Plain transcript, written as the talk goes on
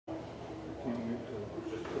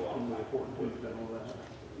Fort Worth and all that.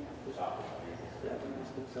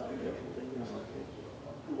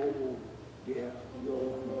 Global, yeah,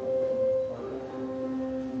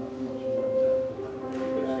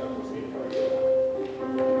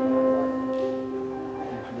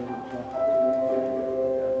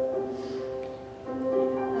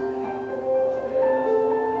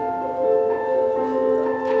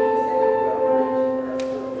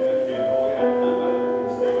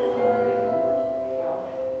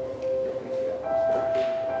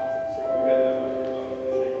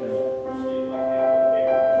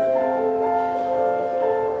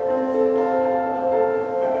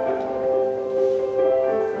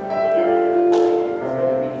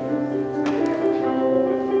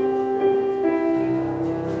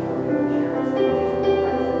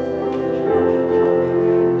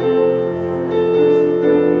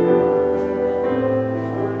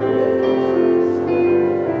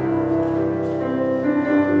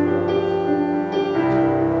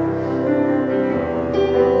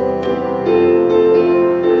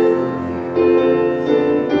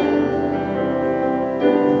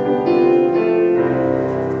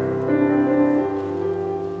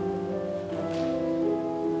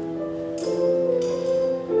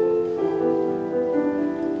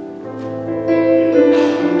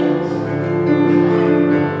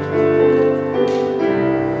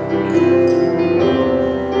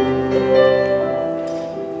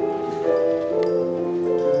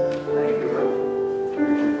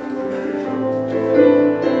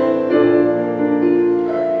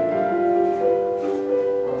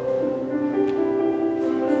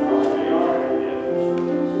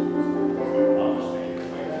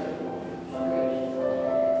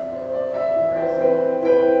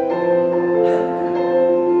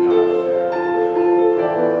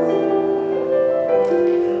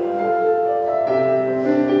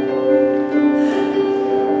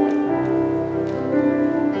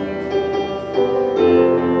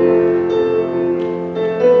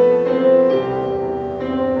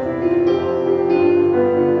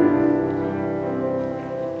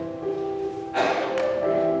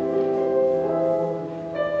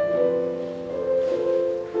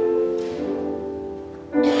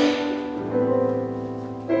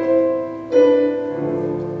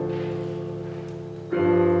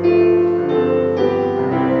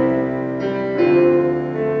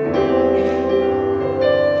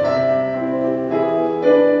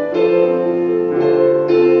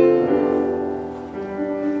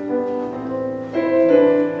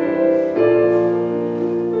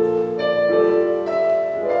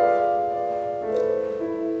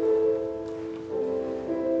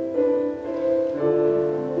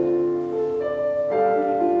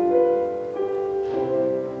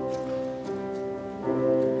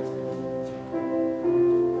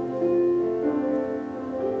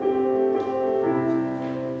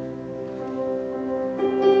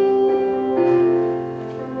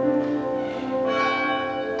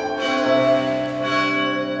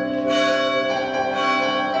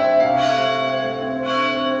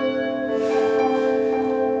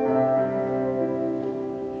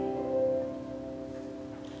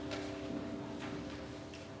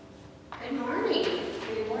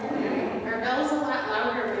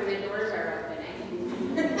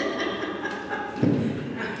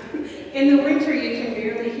 In the winter, you can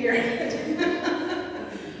barely hear it.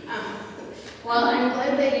 Well, I'm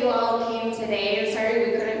glad that you all came today. I'm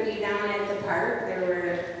sorry we couldn't be down at the park. There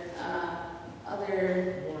were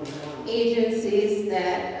other agencies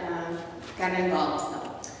that got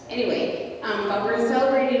involved. So anyway, but we're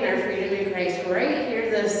celebrating our freedom in Christ right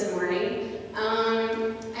here this morning.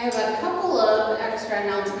 I have a couple of extra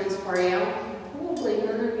announcements for you. Probably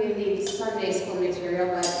none of you need Sunday school material,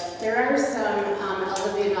 but there are some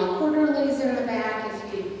LWML quarterlies in the back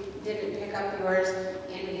if you didn't pick up yours,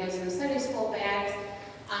 and we have some Sunday school bags.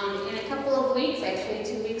 In a couple of weeks, actually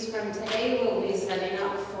 2 weeks from today, we'll be setting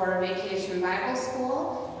up for Vacation Bible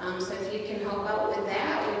School. So if you can help out with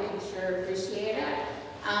that, we can sure appreciate it.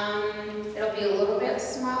 It'll be a little bit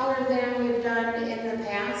smaller than we've done in the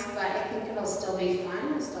past, but I think it'll still be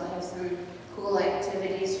fun. We'll still have some cool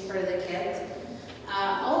activities for the kids.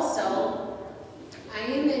 Also, I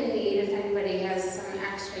am in need, if anybody has some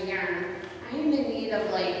extra yarn, I am in need of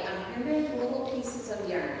like 100 little pieces of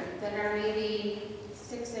yarn that are maybe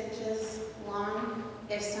 6 inches long.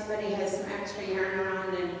 If somebody has some extra yarn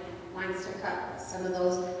around and wants to cut some of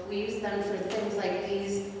those, we use them for things like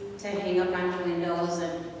these to hang up on the windows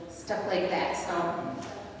and stuff like that. So,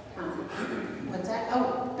 what's that?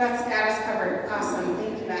 Oh, Beth's got us covered. Awesome.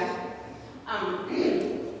 Thank you, Beth.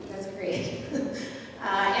 That's great.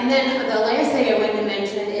 And then the last thing I wanted to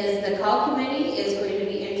mention is the call committee is going to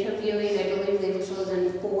be interviewing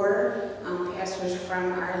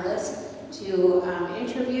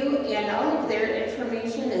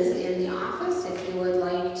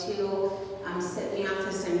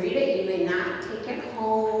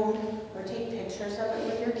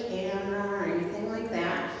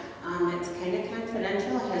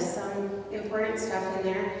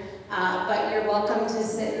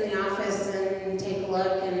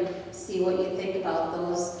about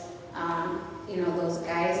those, those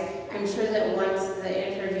guys. I'm sure that once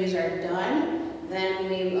the interviews are done, then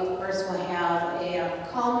we, of course, will have a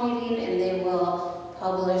call meeting and they will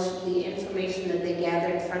publish the information that they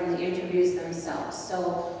gathered from the interviews themselves.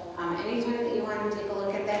 So anytime that you want to take a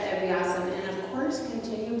look at that, that'd be awesome. And of course,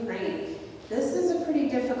 continue praying. This is a pretty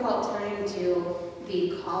difficult time to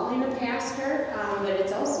be calling a pastor, but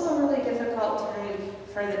it's also a really difficult time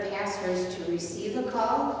for the pastors to receive a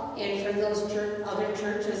call and for those other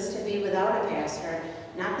churches to be without a pastor.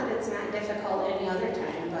 Not that it's not difficult any other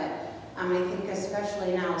time, but I think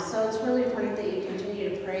especially now. So it's really important that you continue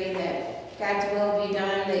to pray that God's will be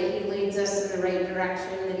done, that He leads us in the right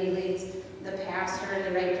direction, that He leads the pastor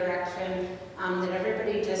in the right direction, that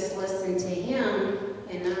everybody just listen to Him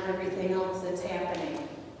and not everything else that's happening.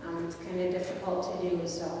 It's kind of difficult to do,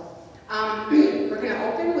 so. We're going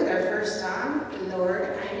to open with our first song,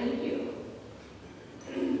 Lord, I Need You.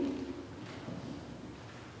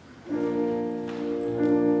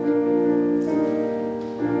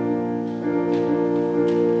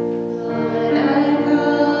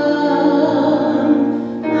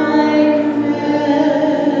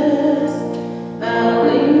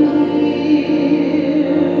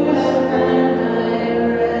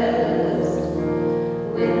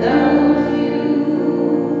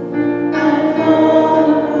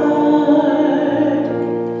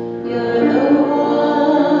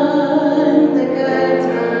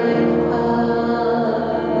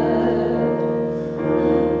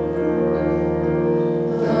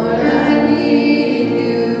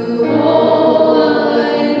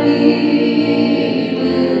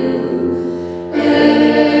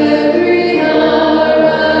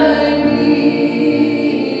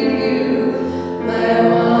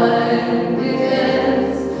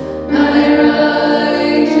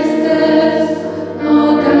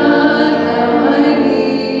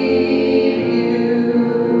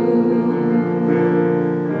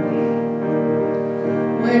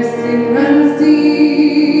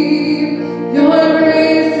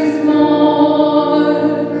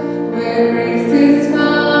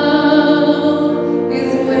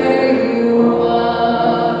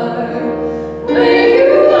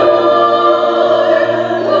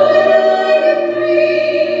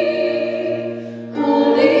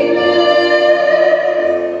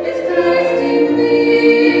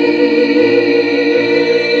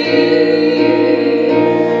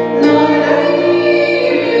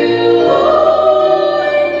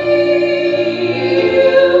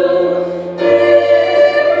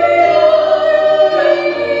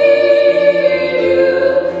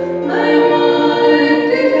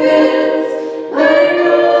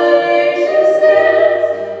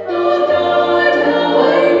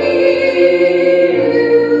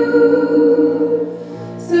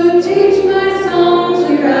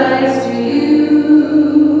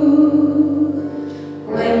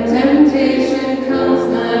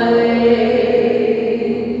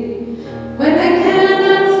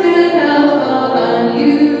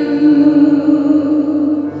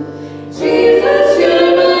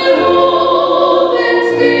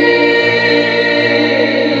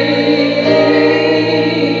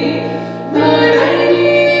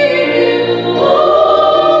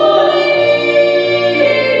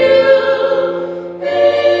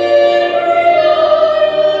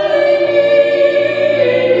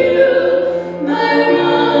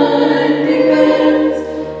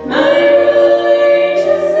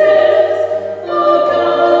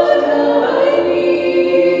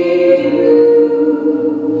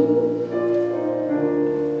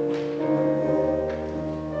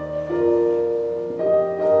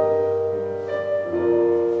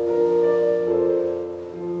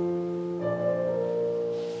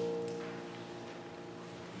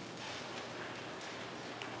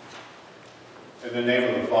 In the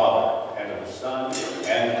name of the Father, and of the Son,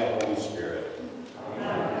 and of the Holy Spirit.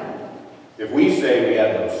 Amen. If we say we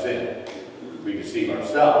have no sin, we deceive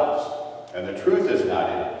ourselves, and the truth is not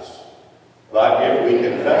in us. But if we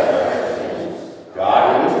confess our sins,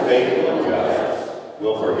 God, who is faithful and just,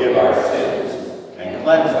 will forgive our sins and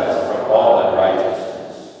cleanse us from all unrighteousness.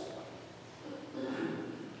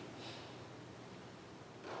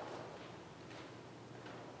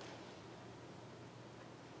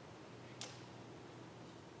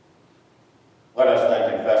 Let us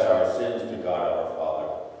then confess our sins to God our Father.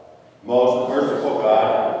 Most merciful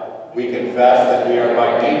God, we confess that we are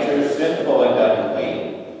by nature sinful and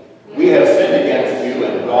unclean. We have sinned against you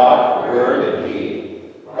in thought, word, and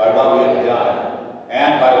deed, by what we have done,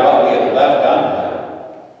 and by what we have left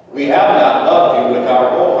undone. We have not loved you with our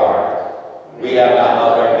whole heart. We have not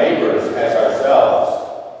loved our neighbors as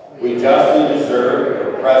ourselves. We justly deserve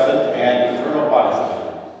your present and eternal punishment.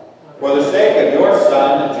 For the sake of your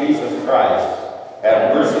Son, Jesus Christ,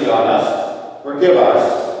 have mercy on us, forgive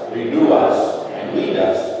us, renew us, and lead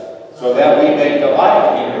us, so that we may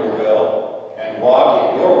delight in your will and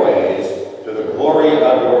walk in your ways to the glory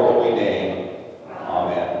of your holy name.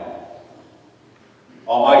 Amen.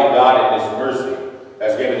 Almighty God, in his mercy,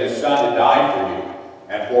 has given his Son to die for you,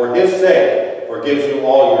 and for his sake forgives you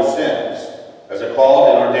all your sins. As a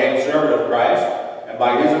called and ordained servant of Christ, and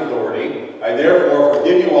by his authority, I therefore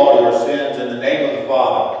forgive you all your sins in the name of the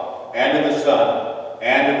Father, and of the Son,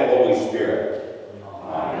 and of the Holy Spirit.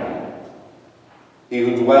 Amen. He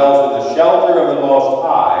who dwells in the shelter of the Most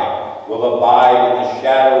High will abide in the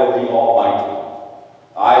shadow of the Almighty.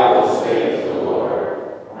 I will say to the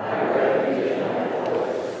Lord, my refuge and my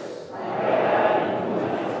fortress, my God in whom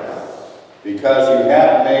I trust. Because you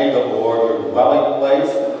have made the Lord your dwelling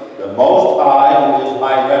place, the Most High, who is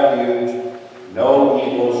my refuge, no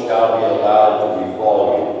evil shall be allowed to befall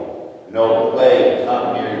you, no plague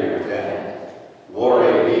come near your tent.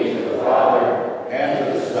 Glory be to the Father, and to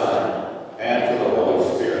the Son, and to the Holy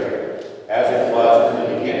Spirit, as it was in the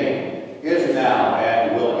beginning, is now,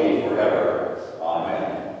 and will be forever.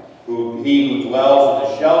 Amen. He who dwells in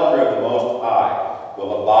the shelter of the Most High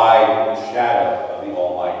will abide in the shadow of the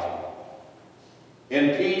Almighty.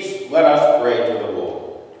 In peace, let us pray to the Lord.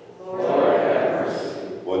 Lord, have mercy.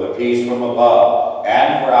 For the peace from above,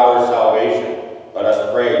 and for our salvation, let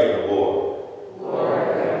us pray to the Lord.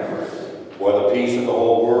 Lord, have mercy. For the peace of the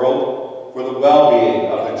whole world, for the well-being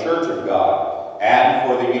of the Church of God, and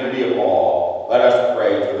for the unity of all, let us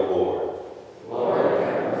pray to the Lord. Lord,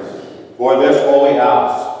 have mercy. For this holy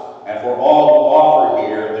house, and for all who offer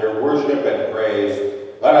here their worship and praise,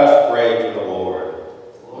 let us pray to the Lord.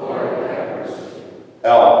 Lord, have mercy.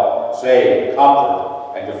 Help, save,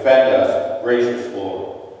 comfort, and defend us, gracious Lord.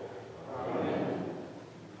 Amen.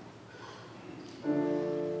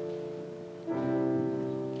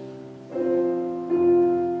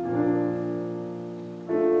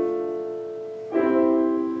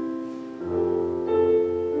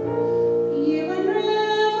 You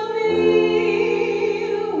unravel me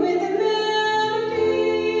with a melody.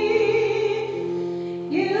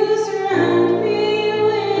 You surround me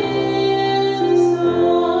with a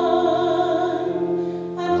song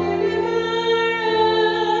of deliverance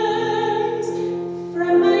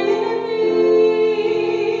from my enemies,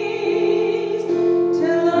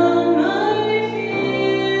 till all my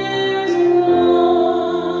fears are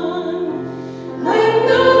gone. I am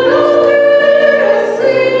no longer a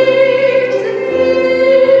slave to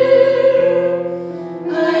fear.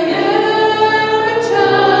 I am a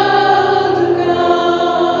child of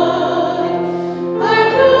God. I'm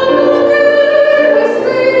no longer a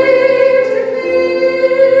slave to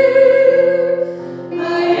fear. I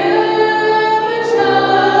am a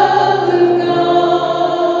child of God.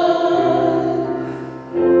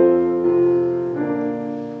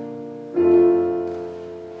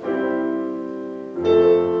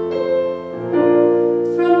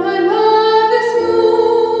 From my mother's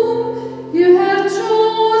womb, you have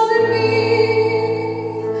chosen me.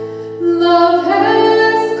 Love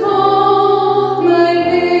has called my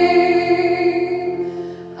name.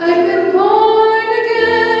 I've been born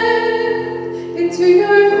again into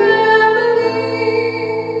your family.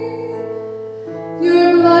 Your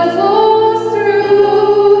blood flows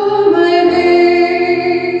through my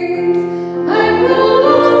veins. I'm no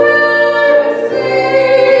longer a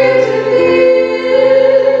slave to fear.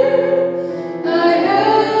 I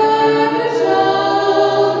am a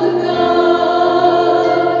child of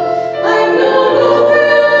God. I'm no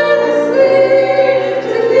longer a slave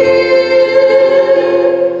to fear.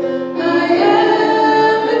 I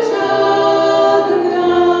am a child of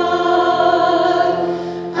God.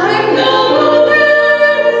 I'm no longer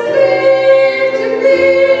a slave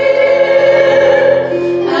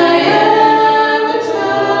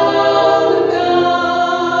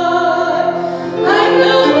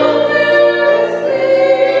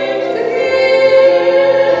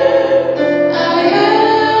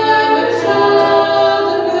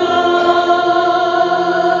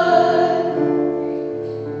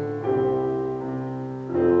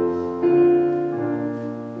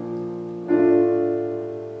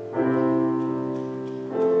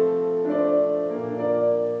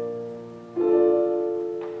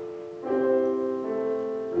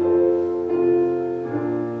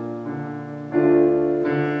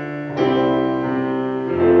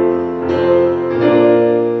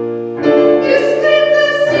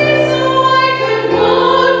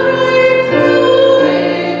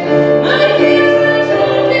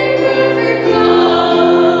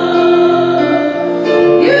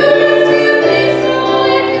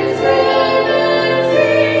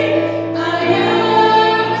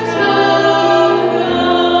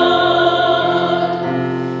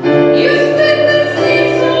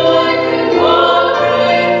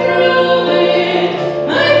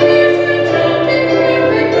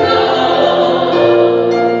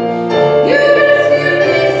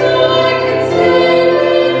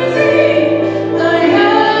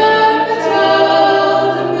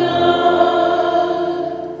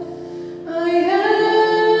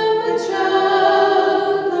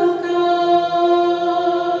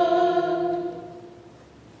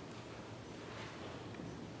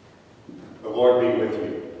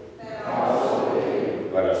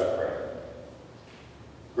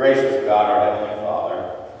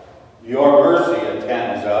Your mercy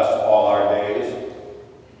attends us all our days.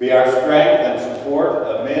 Be our strength and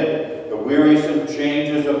support amid the wearisome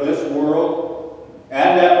changes of this world,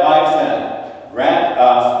 and at life's end, grant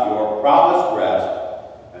us your promised rest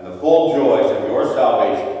and the full joys of your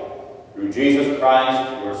salvation. Through Jesus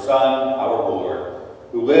Christ, your Son, our Lord,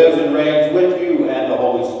 who lives and reigns with you and the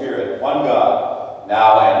Holy Spirit, one God,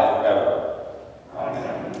 now and forever.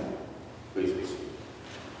 Amen. Please be seated.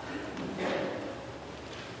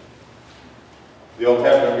 The Old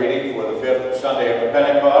Testament reading for the fifth Sunday after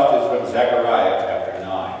Pentecost is from Zechariah chapter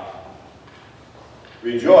 9.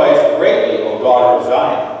 Rejoice greatly, O daughter of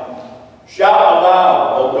Zion. Shout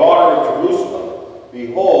aloud, O daughter of Jerusalem.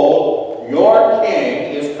 Behold, your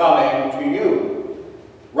King is coming to you.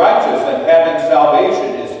 Righteous and having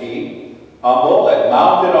salvation is he, humble and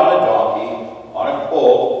mounted on a donkey, on a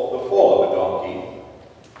colt, the foal of a donkey.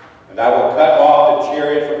 And I will cut off the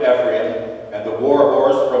chariot from Ephraim, and the war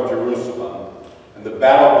horse from Jerusalem. And the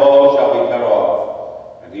battle bow shall be cut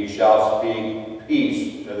off, and he shall speak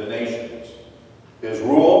peace to the nations. His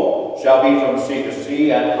rule shall be from sea to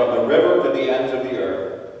sea, and from the river to the ends of the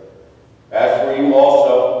earth. As for you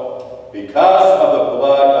also, because of the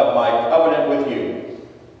blood of my covenant with you,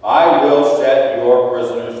 I will set your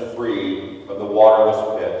prisoners free from the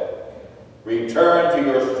waterless pit. Return to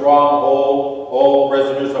your stronghold, O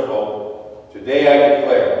prisoners of hope. Today I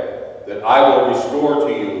declare that I will restore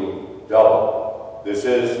to you double. This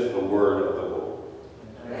is the word of the Lord.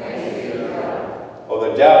 Thanks be to God. Oh,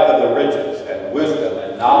 the depth of the riches and wisdom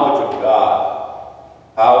and knowledge of God.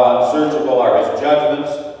 How unsearchable are his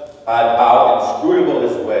judgments, and how inscrutable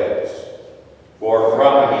his ways. For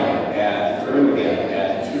from him and through him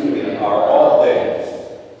and to him are all things.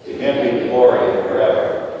 To him be glory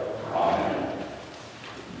forever. Amen.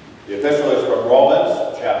 The epistle is from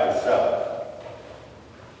Romans chapter 7.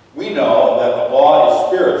 We know that the law is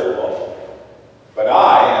spiritual, but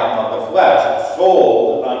I am of the flesh,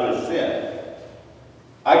 sold under sin.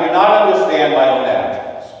 I do not understand my own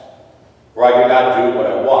actions, for I do not do what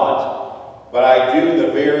I want, but I do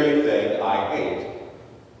the very thing I hate.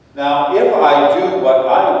 Now, if I do what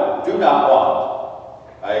I do not want,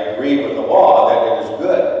 I agree with the law that it is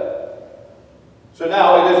good. So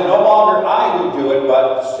now it is no longer I who do it,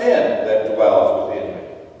 but sin that dwells within me.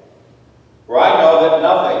 For I know that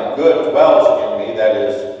nothing good dwells in me, that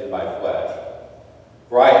is, in my flesh.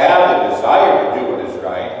 For I have the desire to do what is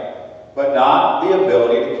right, but not the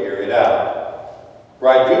ability to carry it out. For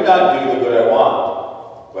I do not do the good I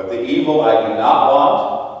want, but the evil I do not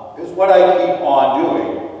want is what I keep on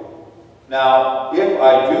doing. Now, if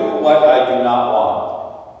I do what I do not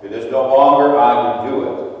want, it is no longer I who do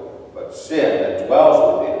it, but sin that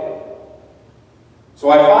dwells within me. So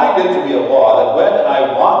I find it to be a law that when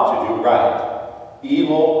I want to do right,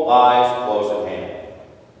 evil lies close at hand.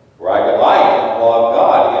 For I delight in the law of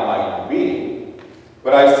God in my inner being,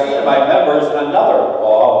 but I see in my members another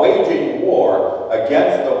law waging war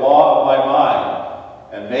against the law of my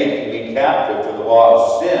mind, and making me captive to the law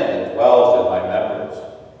of sin that dwells in my members.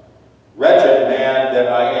 Wretched man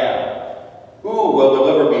that I am, who will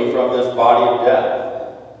deliver me from this body of death?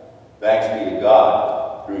 Thanks be to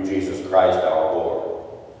God, through Jesus Christ our Lord.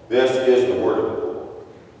 This is the word of the Lord.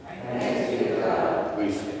 Thanks be to God.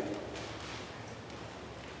 Please stand.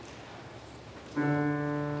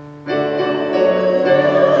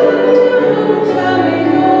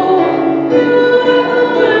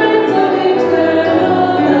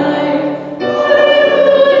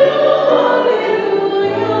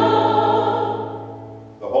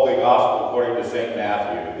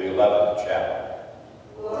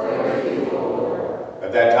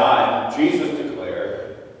 At that time, Jesus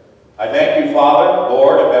declared, I thank you, Father,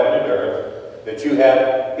 Lord of heaven and earth, that you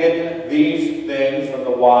have hidden these things from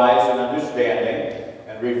the wise and understanding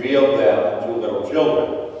and revealed them to little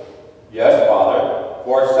children. Yes, Father,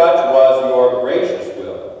 for such was your gracious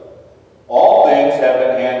will. All things have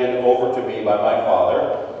been handed over to me by my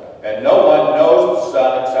Father, and no one knows the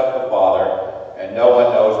Son except the Father, and no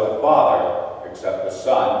one knows the Father except the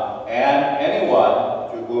Son, and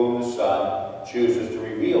anyone to whom the Son chooses to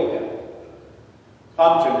reveal him.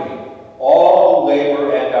 Come to me, all who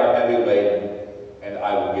labor and are heavy laden, and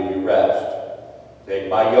I will give you rest. Take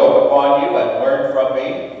my yoke upon you and learn from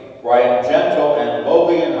me, for I am gentle and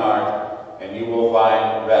lowly in heart, and you will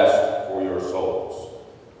find rest for your souls.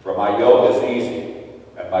 For my yoke is easy,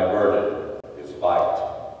 and my burden is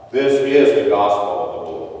light. This is the gospel of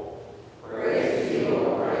the Lord. Praise to you,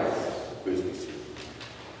 O Christ. Please be seated.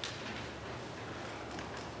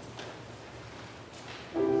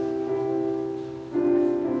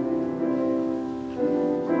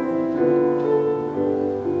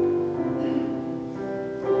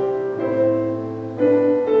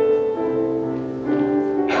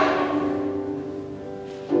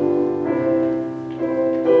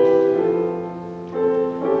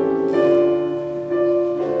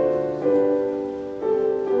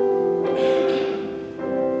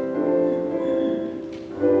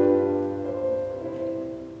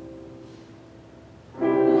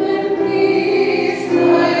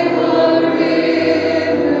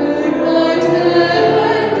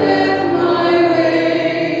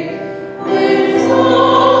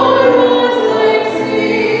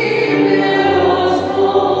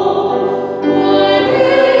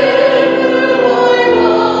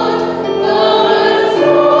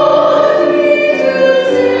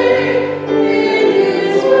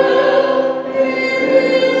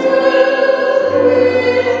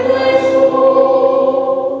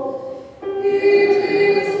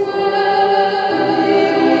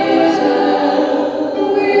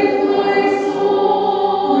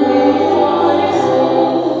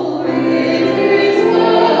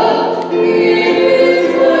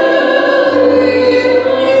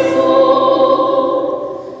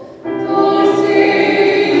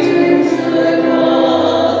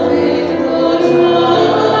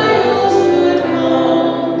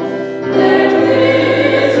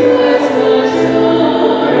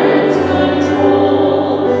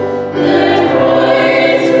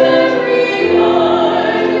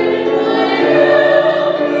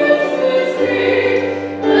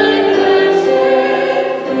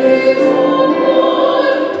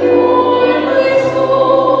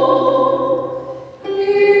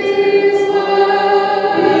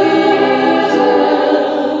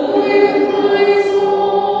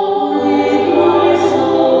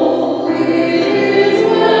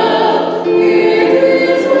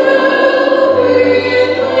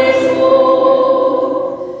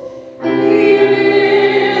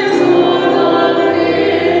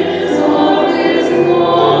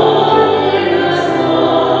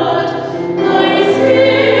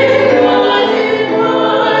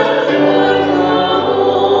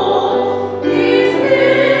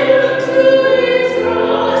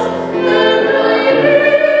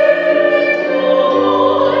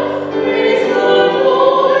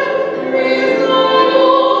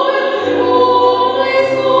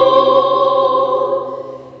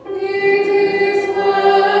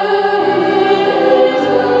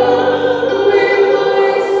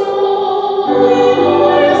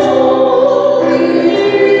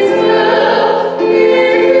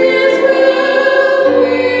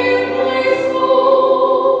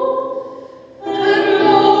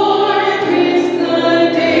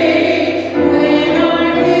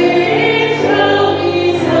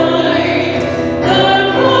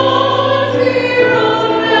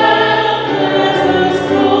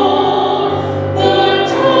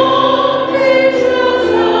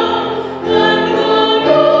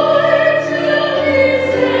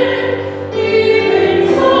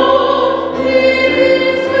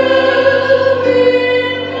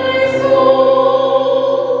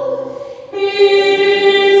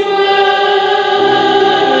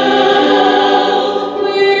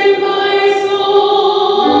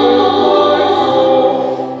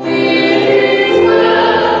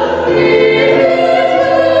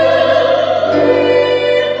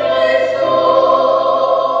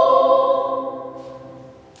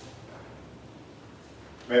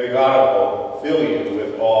 May the God of hope fill you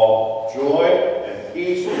with all joy and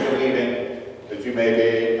peace in believing that you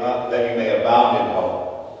may abound in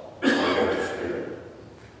hope in the Holy Spirit.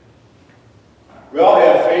 We all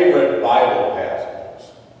have favorite Bible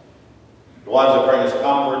passages. The ones that bring us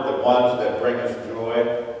comfort, the ones that bring us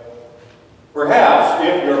joy. Perhaps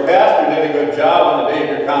if your pastor did a good job on the day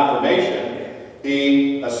of your confirmation,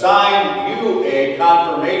 he assigned you a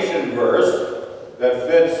confirmation verse that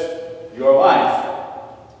fits your life.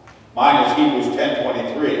 Mine is Hebrews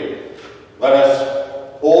 10:23. Let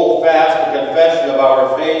us hold fast the confession of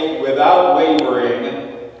our faith without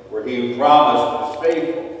wavering, for he who promised is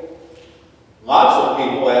faithful. Lots of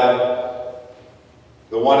people have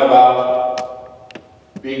the one about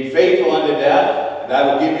being faithful unto death, and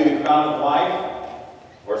I will give you the crown of life,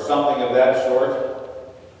 or something of that sort.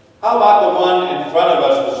 How about the one in front of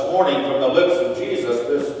us this morning from the lips of Jesus,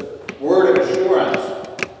 this word of assurance,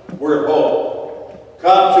 word of hope?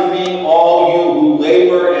 Come to me, all you who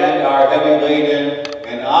labor and are heavy laden,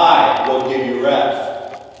 and I will give you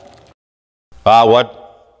rest.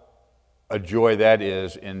 What a joy that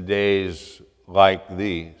is in days like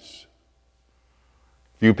these.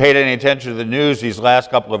 If you paid any attention to the news these last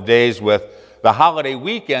couple of days with the holiday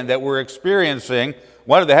weekend that we're experiencing,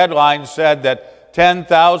 one of the headlines said that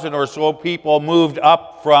 10,000 or so people moved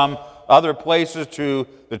up from other places to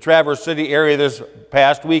the Traverse City area this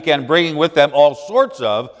past weekend, bringing with them all sorts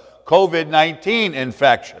of COVID-19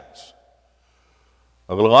 infections.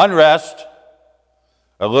 A little unrest,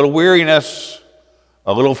 a little weariness,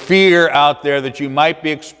 a little fear out there that you might be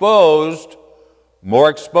exposed. More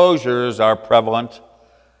exposures are prevalent.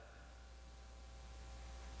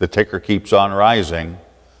 The ticker keeps on rising.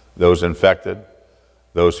 Those infected,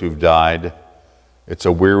 those who've died. It's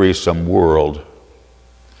a wearisome world.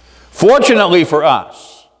 Fortunately for us,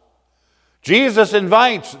 Jesus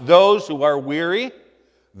invites those who are weary,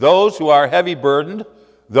 those who are heavy burdened,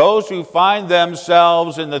 those who find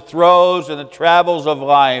themselves in the throes and the travels of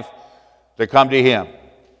life to come to Him.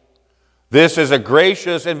 This is a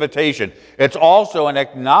gracious invitation. It's also an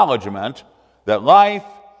acknowledgement that life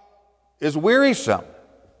is wearisome.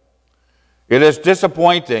 It is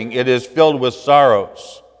disappointing. It is filled with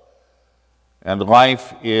sorrows. And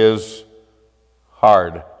life is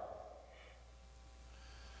hard.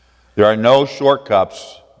 There are no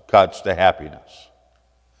shortcuts to happiness.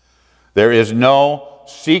 There is no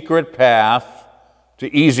secret path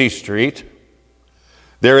to Easy Street.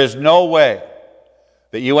 There is no way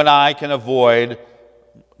that you and I can avoid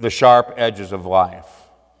the sharp edges of life.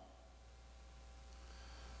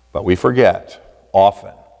 But we forget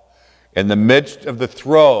often. In the midst of the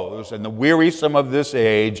throes and the wearisome of this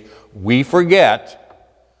age, we forget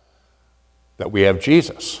that we have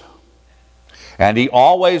Jesus. And He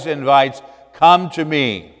always invites, come to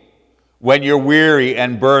me when you're weary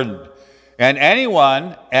and burdened. And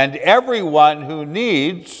anyone and everyone who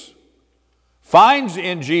needs finds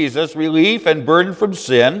in Jesus relief and burden from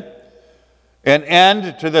sin, an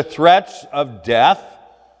end to the threats of death,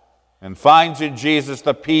 and finds in Jesus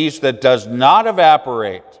the peace that does not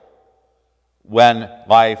evaporate when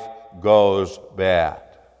life goes bad.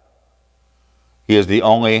 He is the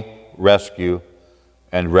only rescue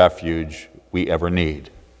and refuge we ever need.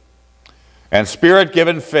 And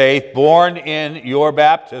Spirit-given faith, born in your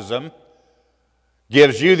baptism,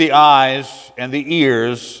 gives you the eyes and the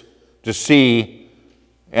ears to see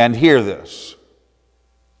and hear this.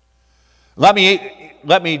 Let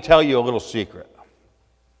me tell you a little secret.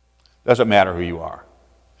 Doesn't matter who you are.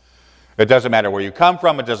 It doesn't matter where you come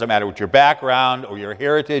from. It doesn't matter what your background or your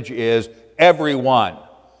heritage is. Everyone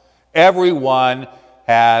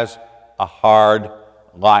has a hard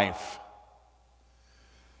life.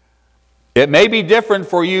 It may be different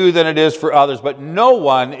for you than it is for others, but no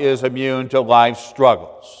one is immune to life's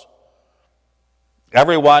struggles.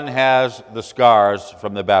 Everyone has the scars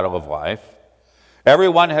from the battle of life.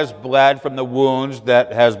 Everyone has bled from the wounds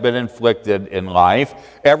that has been inflicted in life.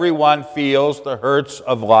 Everyone feels the hurts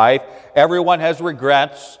of life. Everyone has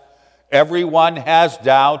regrets. Everyone has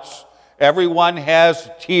doubts. Everyone has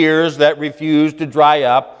tears that refuse to dry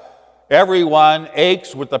up. Everyone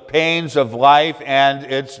aches with the pains of life and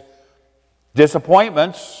its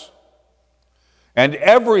disappointments. And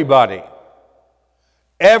everybody,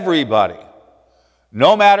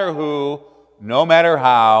 no matter who, no matter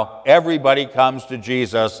how, everybody comes to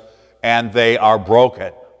Jesus and they are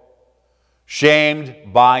broken,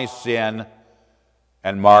 shamed by sin,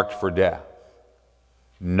 and marked for death.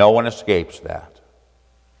 No one escapes that.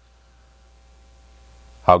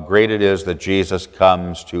 How great it is that Jesus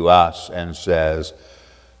comes to us and says,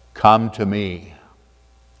 "Come to me.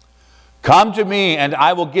 Come to me and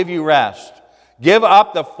I will give you rest. Give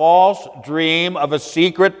up the false dream of a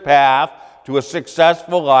secret path to a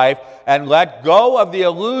successful life and let go of the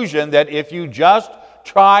illusion that if you just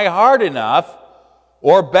try hard enough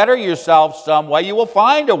or better yourself some way, you will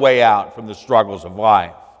find a way out from the struggles of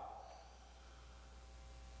life.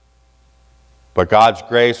 But God's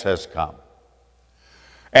grace has come,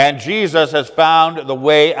 and Jesus has found the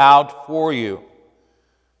way out for you.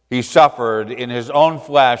 He suffered in his own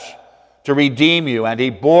flesh to redeem you, and he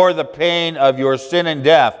bore the pain of your sin and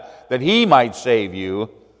death that he might save you.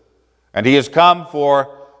 And he has come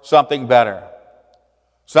for something better,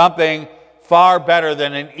 something far better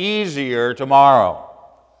than an easier tomorrow.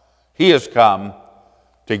 He has come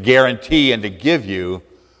to guarantee and to give you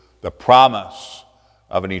the promise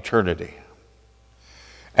of an eternity.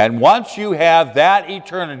 And once you have that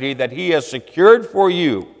eternity that he has secured for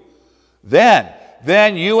you, then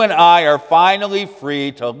you and I are finally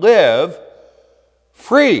free to live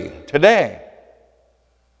free today.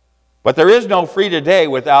 But there is no free today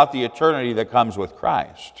without the eternity that comes with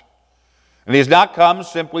Christ. And he has not come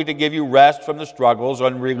simply to give you rest from the struggles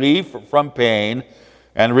and relief from pain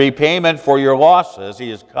and repayment for your losses. He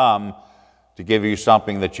has come to give you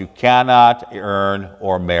something that you cannot earn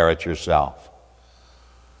or merit yourself.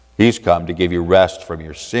 He's come to give you rest from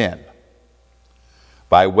your sin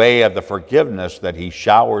by way of the forgiveness that he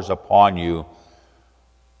showers upon you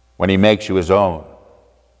when he makes you his own.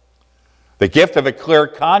 The gift of a clear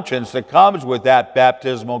conscience that comes with that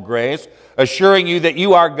baptismal grace, assuring you that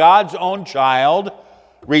you are God's own child,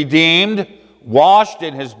 redeemed, washed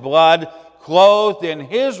in his blood, clothed in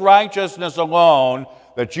his righteousness alone,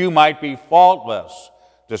 that you might be faultless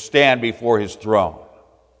to stand before his throne.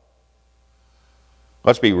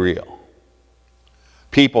 Let's be real.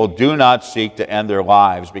 People do not seek to end their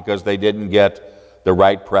lives because they didn't get the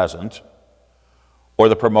right present, or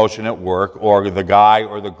the promotion at work, or the guy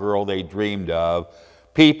or the girl they dreamed of.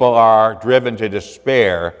 People are driven to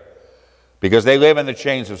despair because they live in the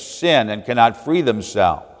chains of sin and cannot free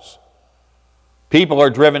themselves. People are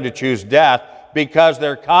driven to choose death because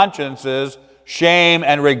their consciences, shame,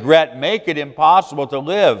 and regret make it impossible to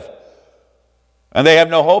live, and they have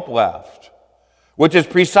no hope left. Which is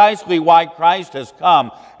precisely why Christ has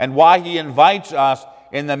come and why he invites us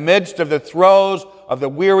in the midst of the throes of the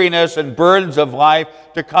weariness and burdens of life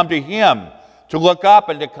to come to him, to look up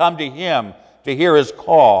and to come to him, to hear his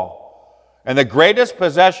call. And the greatest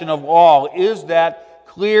possession of all is that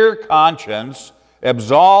clear conscience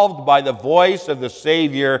absolved by the voice of the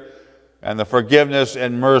Savior and the forgiveness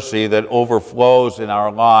and mercy that overflows in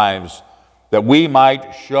our lives, that we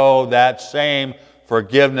might show that same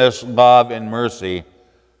forgiveness, love, and mercy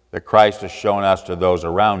that Christ has shown us to those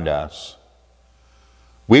around us.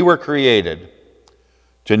 We were created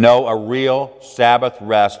to know a real Sabbath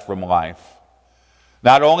rest from life,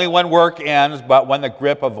 not only when work ends, but when the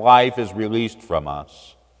grip of life is released from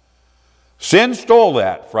us. Sin stole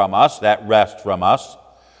that from us, that rest from us.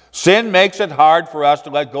 Sin makes it hard for us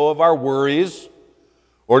to let go of our worries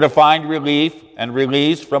or to find relief and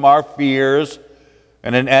release from our fears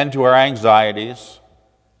and an end to our anxieties.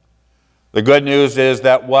 The good news is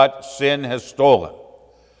that what sin has stolen,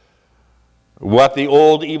 what the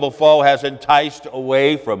old evil foe has enticed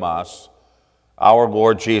away from us, our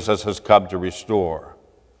Lord Jesus has come to restore.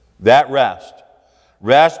 That rest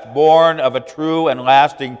born of a true and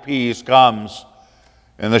lasting peace, comes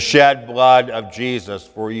in the shed blood of Jesus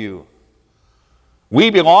for you. We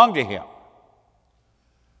belong to him,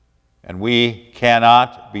 and we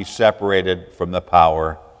cannot be separated from the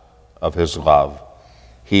power of his love.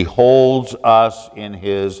 He holds us in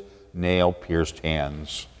his nail-pierced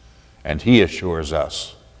hands, and he assures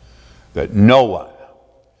us that no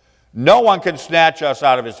one can snatch us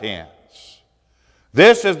out of his hands.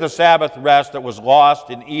 This is the Sabbath rest that was lost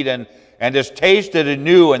in Eden and is tasted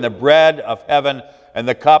anew in the bread of heaven and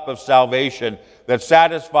the cup of salvation that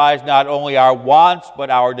satisfies not only our wants but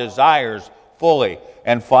our desires fully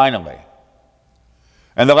and finally.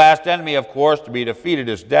 And the last enemy, of course, to be defeated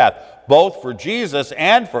is death, both for Jesus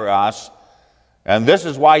and for us, and this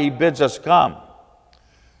is why he bids us come.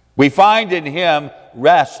 We find in him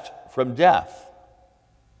rest from death.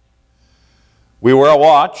 We wear a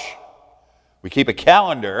watch, we keep a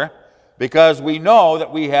calendar, because we know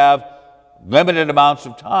that we have limited amounts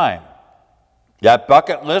of time. That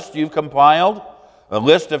bucket list you've compiled, a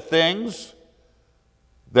list of things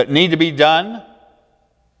that need to be done,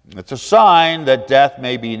 it's a sign that death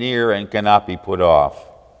may be near and cannot be put off,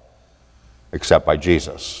 except by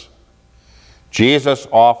Jesus. Jesus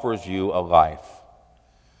offers you a life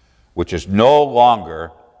which is no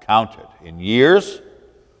longer counted in years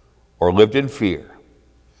or lived in fear.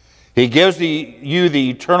 He gives you the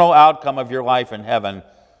eternal outcome of your life in heaven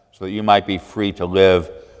so that you might be free to live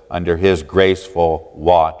under his graceful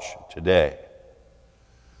watch today.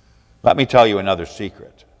 Let me tell you another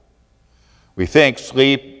secret. We think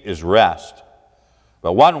sleep is rest,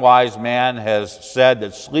 but one wise man has said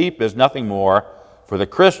that sleep is nothing more for the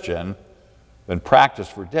Christian than practice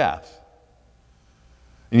for death.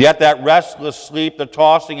 And yet that restless sleep, the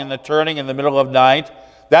tossing and the turning in the middle of night,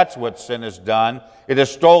 that's what sin has done. It has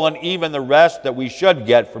stolen even the rest that we should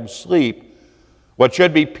get from sleep. What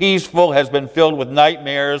should be peaceful has been filled with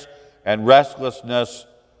nightmares and restlessness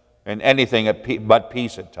and anything but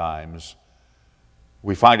peace at times.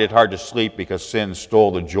 We find it hard to sleep because sin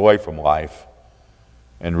stole the joy from life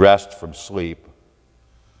and rest from sleep.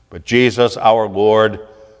 But Jesus, our Lord,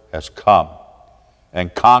 has come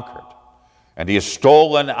and conquered, and he has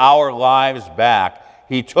stolen our lives back.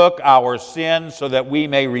 He took our sins so that we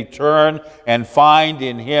may return and find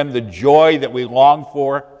in him the joy that we long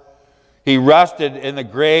for. He rested in the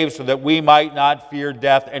grave so that we might not fear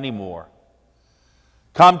death anymore.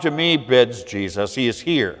 Come to me, bids Jesus. He is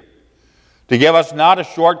here to give us not a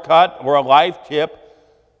shortcut or a life tip,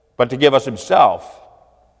 but to give us himself.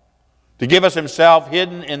 To give us himself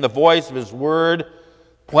hidden in the voice of his word,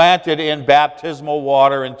 planted in baptismal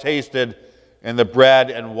water and tasted in the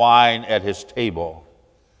bread and wine at his table.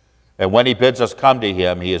 And when he bids us come to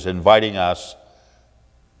him, he is inviting us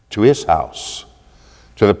to his house,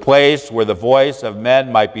 to the place where the voice of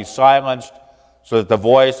men might be silenced so that the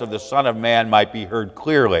voice of the Son of Man might be heard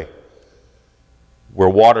clearly, where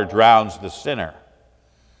water drowns the sinner,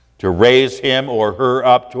 to raise him or her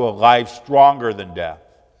up to a life stronger than death,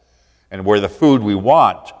 and where the food we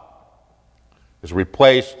want is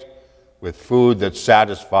replaced with food that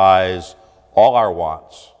satisfies all our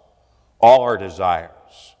wants, all our desires,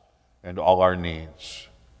 and all our needs.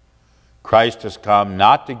 Christ has come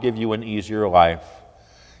not to give you an easier life.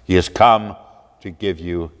 He has come to give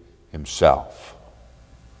you himself.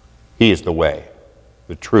 He is the way,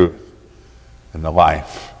 the truth, and the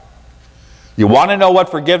life. You want to know what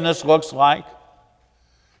forgiveness looks like?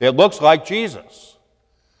 It looks like Jesus.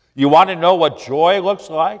 You want to know what joy looks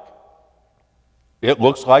like? It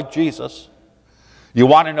looks like Jesus. You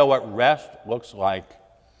want to know what rest looks like?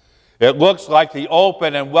 It looks like the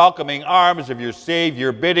open and welcoming arms of your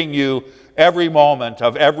Savior bidding you every moment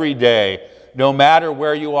of every day, no matter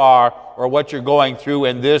where you are or what you're going through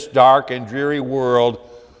in this dark and dreary world,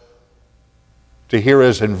 to hear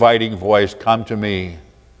his inviting voice, come to me,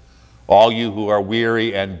 all you who are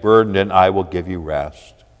weary and burdened, and I will give you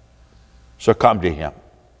rest. So come to him,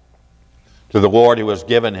 to the Lord who has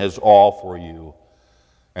given his all for you,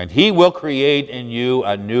 and he will create in you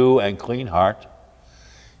a new and clean heart.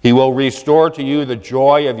 He will restore to you the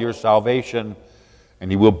joy of your salvation, and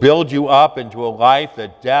he will build you up into a life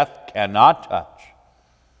that death cannot touch.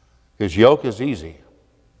 His yoke is easy.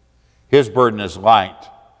 His burden is light.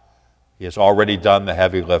 He has already done the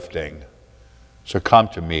heavy lifting. So come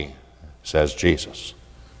to me, says Jesus.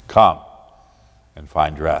 Come and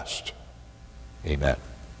find rest. Amen.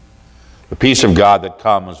 The peace of God that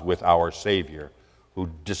comes with our Savior, who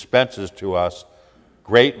dispenses to us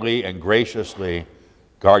greatly and graciously,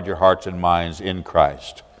 guard your hearts and minds in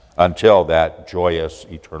Christ until that joyous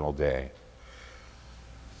eternal day.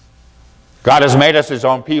 God has made us his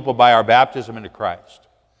own people by our baptism into Christ.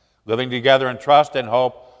 Living together in trust and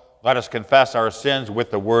hope, let us confess our sins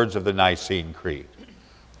with the words of the Nicene Creed.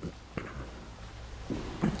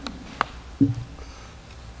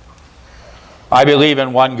 I believe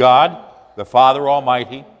in one God, the Father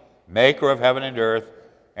Almighty, maker of heaven and earth,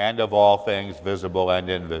 and of all things visible and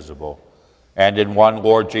invisible, and in one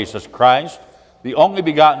Lord Jesus Christ, the only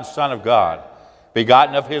begotten Son of God,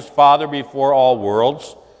 begotten of his Father before all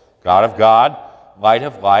worlds, God of God, light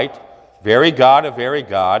of light, very God of very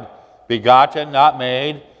God, begotten, not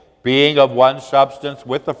made, being of one substance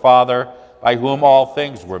with the Father, by whom all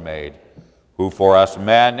things were made, who for us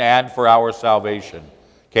men and for our salvation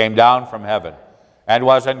came down from heaven, and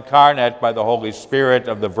was incarnate by the Holy Spirit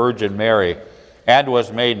of the Virgin Mary, and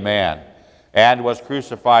was made man, and was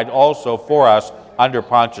crucified also for us under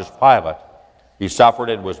Pontius Pilate. He suffered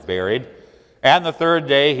and was buried, and the third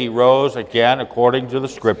day he rose again according to the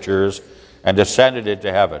Scriptures, and ascended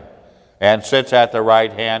into heaven, and sits at the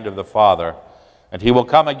right hand of the Father. And he will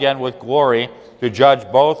come again with glory to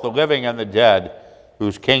judge both the living and the dead,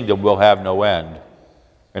 whose kingdom will have no end.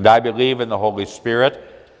 And I believe in the Holy Spirit,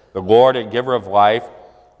 the Lord and giver of life,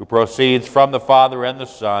 who proceeds from the Father and the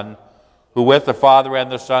Son, who with the Father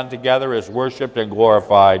and the Son together is worshipped and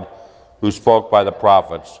glorified, who spoke by the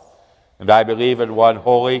prophets. And I believe in one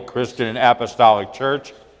holy, Christian, and apostolic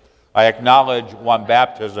church. I acknowledge one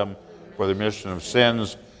baptism for the remission of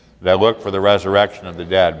sins, that I look for the resurrection of the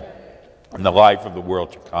dead and the life of the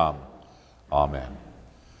world to come. Amen.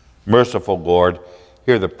 Merciful Lord,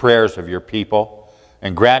 hear the prayers of your people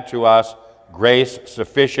and grant to us grace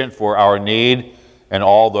sufficient for our need and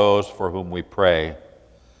all those for whom we pray.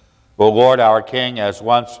 O Lord, our King, as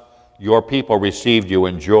once your people received you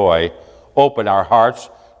in joy, open our hearts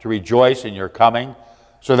to rejoice in your coming,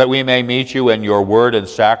 so that we may meet you in your word and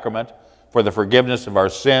sacrament for the forgiveness of our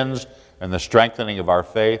sins and the strengthening of our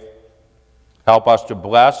faith. Help us to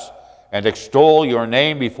bless and extol your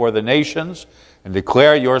name before the nations and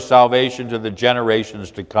declare your salvation to the generations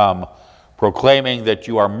to come, proclaiming that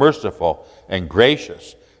you are merciful and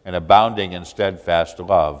gracious and abounding in steadfast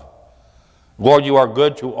love. Lord, you are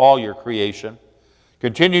good to all your creation.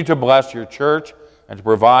 Continue to bless your church and to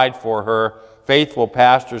provide for her faithful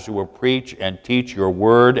pastors who will preach and teach your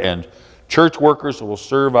word, and church workers who will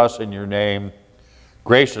serve us in your name.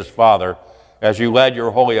 Gracious Father, as you led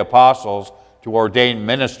your holy apostles to ordain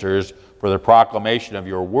ministers for the proclamation of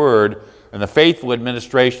your word and the faithful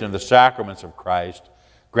administration of the sacraments of Christ,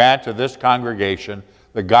 grant to this congregation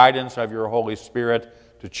the guidance of your Holy Spirit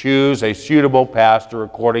to choose a suitable pastor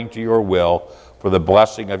according to your will for the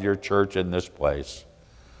blessing of your church in this place.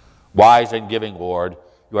 Wise and giving Lord,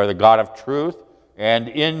 you are the God of truth, and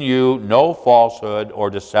in you no falsehood or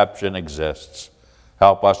deception exists.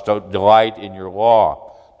 Help us to delight in your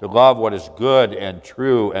law, to love what is good and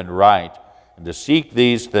true and right, and to seek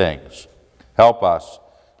these things. Help us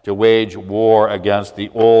to wage war against the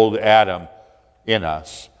old Adam in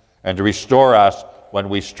us, and to restore us when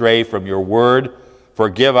we stray from your word.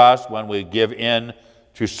 Forgive us when we give in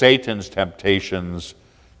to Satan's temptations.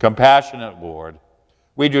 Compassionate Lord,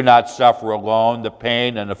 we do not suffer alone the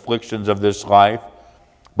pain and afflictions of this life,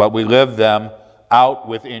 but we live them out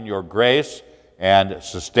within your grace and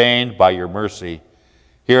sustained by your mercy.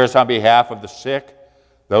 Hear us on behalf of the sick,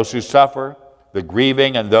 those who suffer, the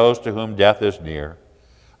grieving, and those to whom death is near.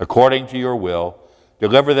 According to your will,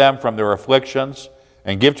 deliver them from their afflictions,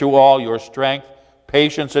 and give to all your strength,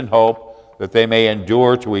 patience, and hope, that they may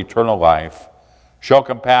endure to eternal life. Show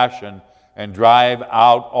compassion and drive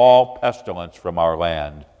out all pestilence from our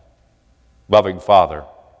land. Loving Father,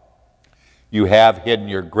 you have hidden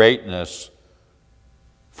your greatness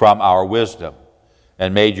from our wisdom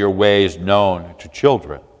and made your ways known to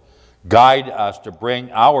children. Guide us to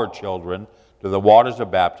bring our children to the waters of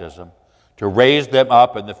baptism, to raise them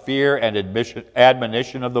up in the fear and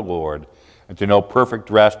admonition of the Lord, and to know perfect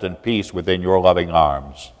rest and peace within your loving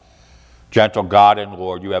arms. Gentle God and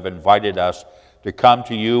Lord, you have invited us to come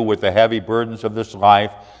to you with the heavy burdens of this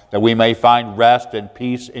life, that we may find rest and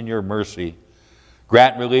peace in your mercy.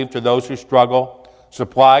 Grant relief to those who struggle,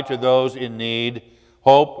 supply to those in need,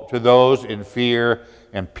 hope to those in fear,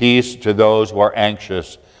 and peace to those who are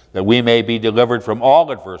anxious, that we may be delivered from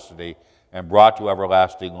all adversity and brought to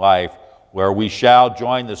everlasting life, where we shall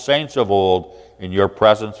join the saints of old in your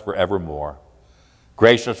presence forevermore.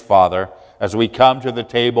 Gracious Father, as we come to the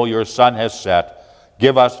table your Son has set,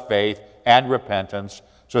 give us faith and repentance,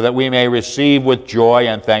 so that we may receive with joy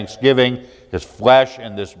and thanksgiving his flesh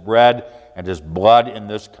in this bread and his blood in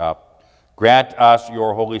this cup. Grant us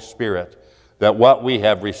your Holy Spirit, that what we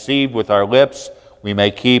have received with our lips we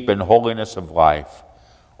may keep in holiness of life.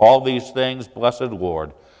 All these things, blessed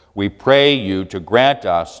Lord, we pray you to grant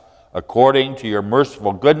us according to your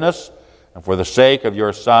merciful goodness, and for the sake of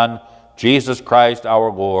your Son, Jesus Christ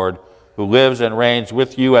our Lord, who lives and reigns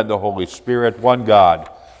with you and the Holy Spirit, one God,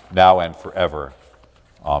 now and forever.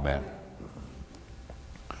 Amen.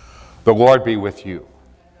 The Lord be with you.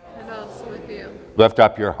 And also with you. Lift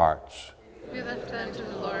up your hearts. We lift them to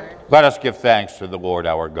the Lord. Let us give thanks to the Lord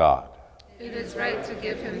our God. It is right to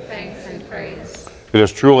give him thanks and praise. It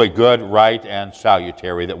is truly good, right, and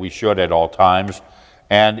salutary that we should at all times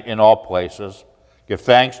and in all places give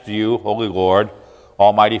thanks to you, Holy Lord,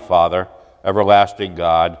 Almighty Father, everlasting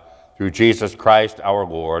God, through Jesus Christ our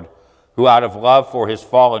Lord, who out of love for his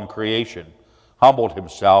fallen creation humbled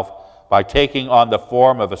himself by taking on the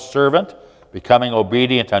form of a servant, becoming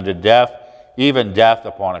obedient unto death, even death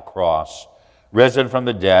upon a cross. Risen from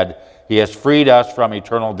the dead, he has freed us from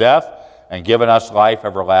eternal death and given us life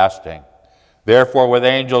everlasting. Therefore, with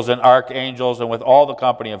angels and archangels and with all the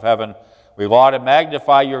company of heaven, we laud and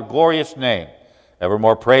magnify your glorious name,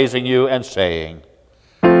 evermore praising you and saying,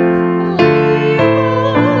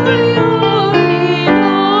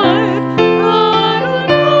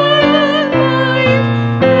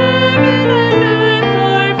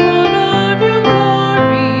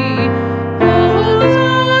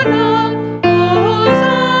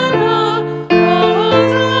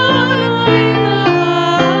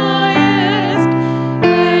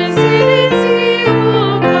 Sing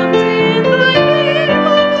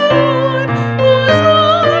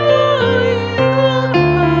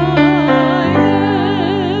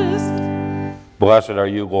Blessed are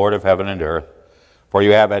you, Lord of heaven and earth, for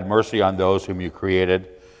you have had mercy on those whom you created,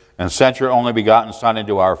 and sent your only begotten Son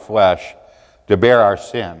into our flesh to bear our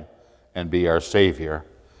sin and be our Savior.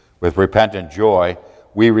 With repentant joy,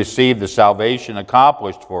 we receive the salvation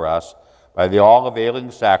accomplished for us by the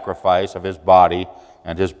all-availing sacrifice of his body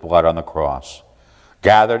and his blood on the cross.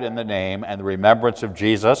 Gathered in the name and the remembrance of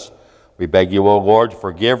Jesus, we beg you, O Lord, to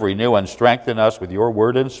forgive, renew, and strengthen us with your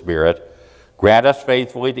word and spirit. Grant us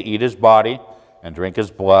faithfully to eat his body and drink his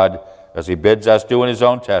blood, as he bids us do in his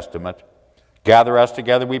own testament. Gather us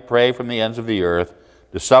together, we pray, from the ends of the earth,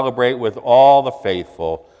 to celebrate with all the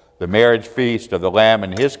faithful the marriage feast of the Lamb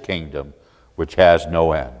in his kingdom, which has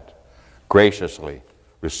no end. Graciously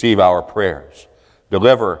receive our prayers.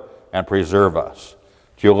 Deliver and preserve us.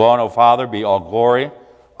 To you alone, O Father, be all glory,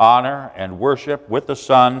 honor, and worship with the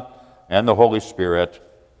Son and the Holy Spirit,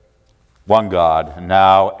 one God,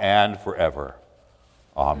 now and forever.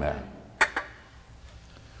 Amen.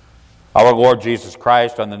 Our Lord Jesus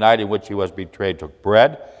Christ, on the night in which he was betrayed, took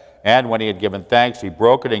bread, and when he had given thanks, he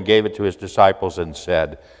broke it and gave it to his disciples and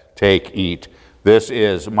said, "Take, eat. This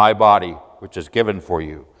is my body, which is given for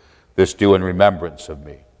you. This do in remembrance of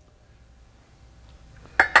me."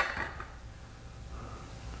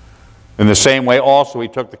 In the same way also he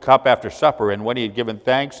took the cup after supper, and when he had given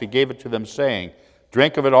thanks, he gave it to them, saying,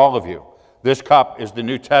 "Drink of it, all of you. This cup is the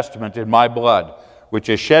New Testament in my blood, which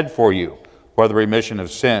is shed for you for the remission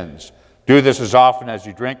of sins. Do this as often as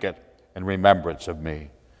you drink it in remembrance of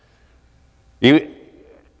me."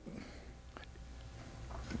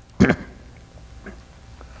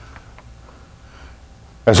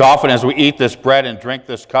 As often as we eat this bread and drink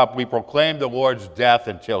this cup, we proclaim the Lord's death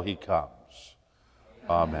until he comes.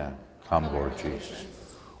 Amen. Come, Lord Jesus.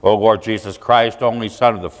 O Lord Jesus Christ, only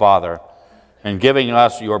Son of the Father, in giving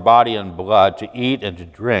us your body and blood to eat and to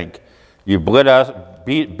drink, you bid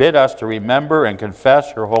us to remember and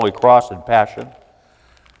confess your holy cross and passion,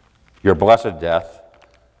 your blessed death,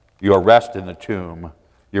 your rest in the tomb,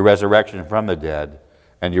 your resurrection from the dead,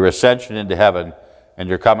 and your ascension into heaven, and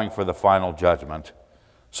your coming for the final judgment.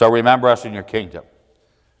 So remember us in your kingdom,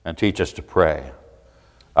 and teach us to pray.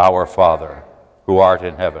 Our Father, who art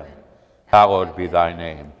in heaven, hallowed be thy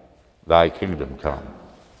name. Thy kingdom come.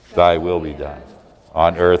 Thy will be done,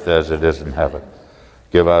 on earth as it is in heaven.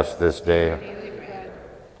 Give us this day.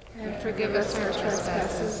 And forgive us our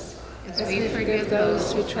trespasses, as we forgive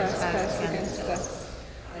those who trespass against us.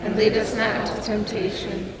 And lead us not into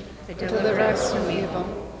temptation, but deliver us from evil.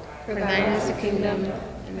 For thine is the kingdom,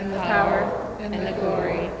 and the power, and the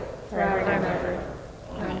glory, forever and ever.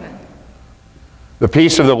 Amen. The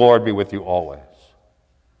peace of the Lord be with you always.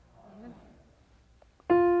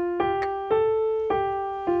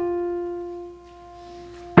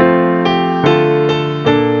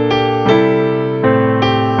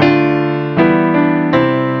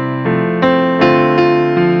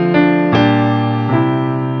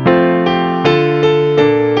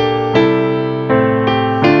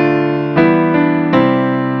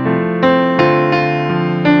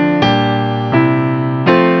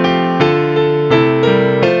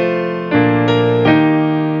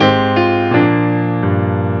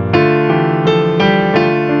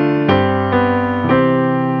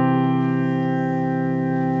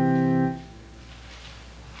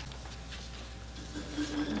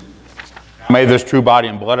 May this true body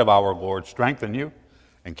and blood of our Lord strengthen you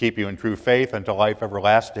and keep you in true faith unto life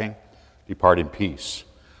everlasting. Depart in peace.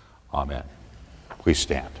 Amen. Please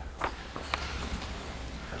stand.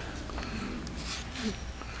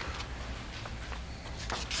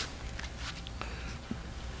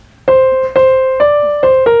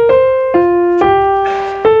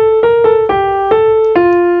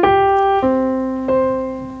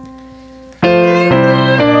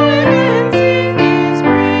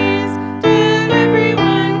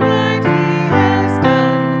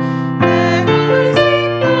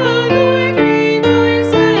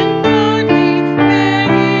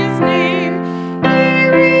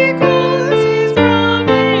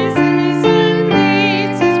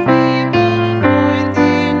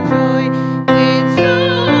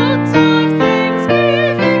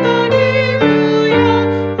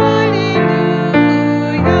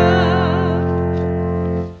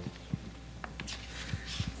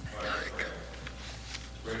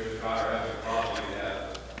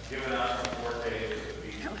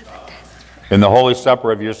 In the holy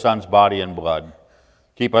supper of your Son's body and blood,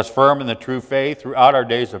 keep us firm in the true faith throughout our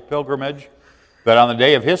days of pilgrimage, that on the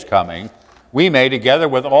day of his coming, we may, together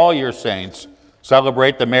with all your saints,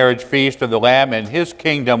 celebrate the marriage feast of the Lamb in his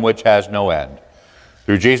kingdom which has no end.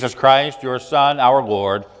 Through Jesus Christ, your Son, our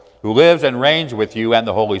Lord, who lives and reigns with you and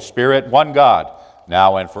the Holy Spirit, one God,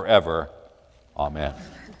 now and forever. Amen.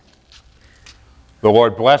 The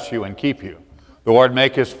Lord bless you and keep you. The Lord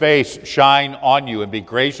make his face shine on you and be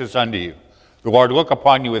gracious unto you. The Lord look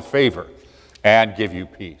upon you with favor and give you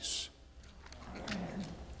peace.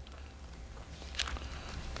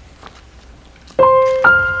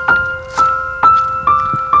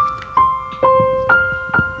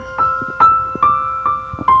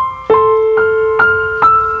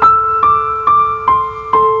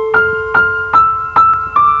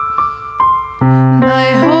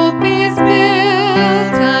 My hope is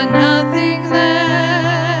built on nothing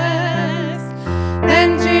less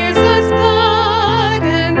than Jesus' blood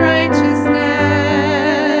and righteousness.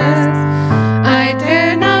 I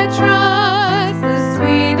dare not trust the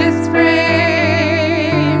sweetest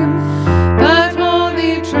frame, but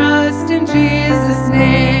only trust in Jesus'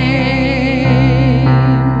 name.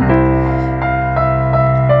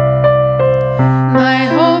 My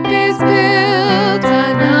hope is built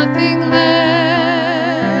on nothing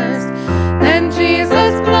less than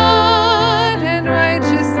Jesus' blood and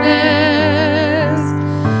righteousness.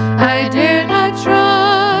 I dare not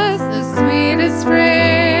trust the sweetest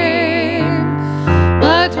frame,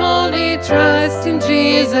 but only trust in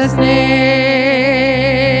Jesus' name.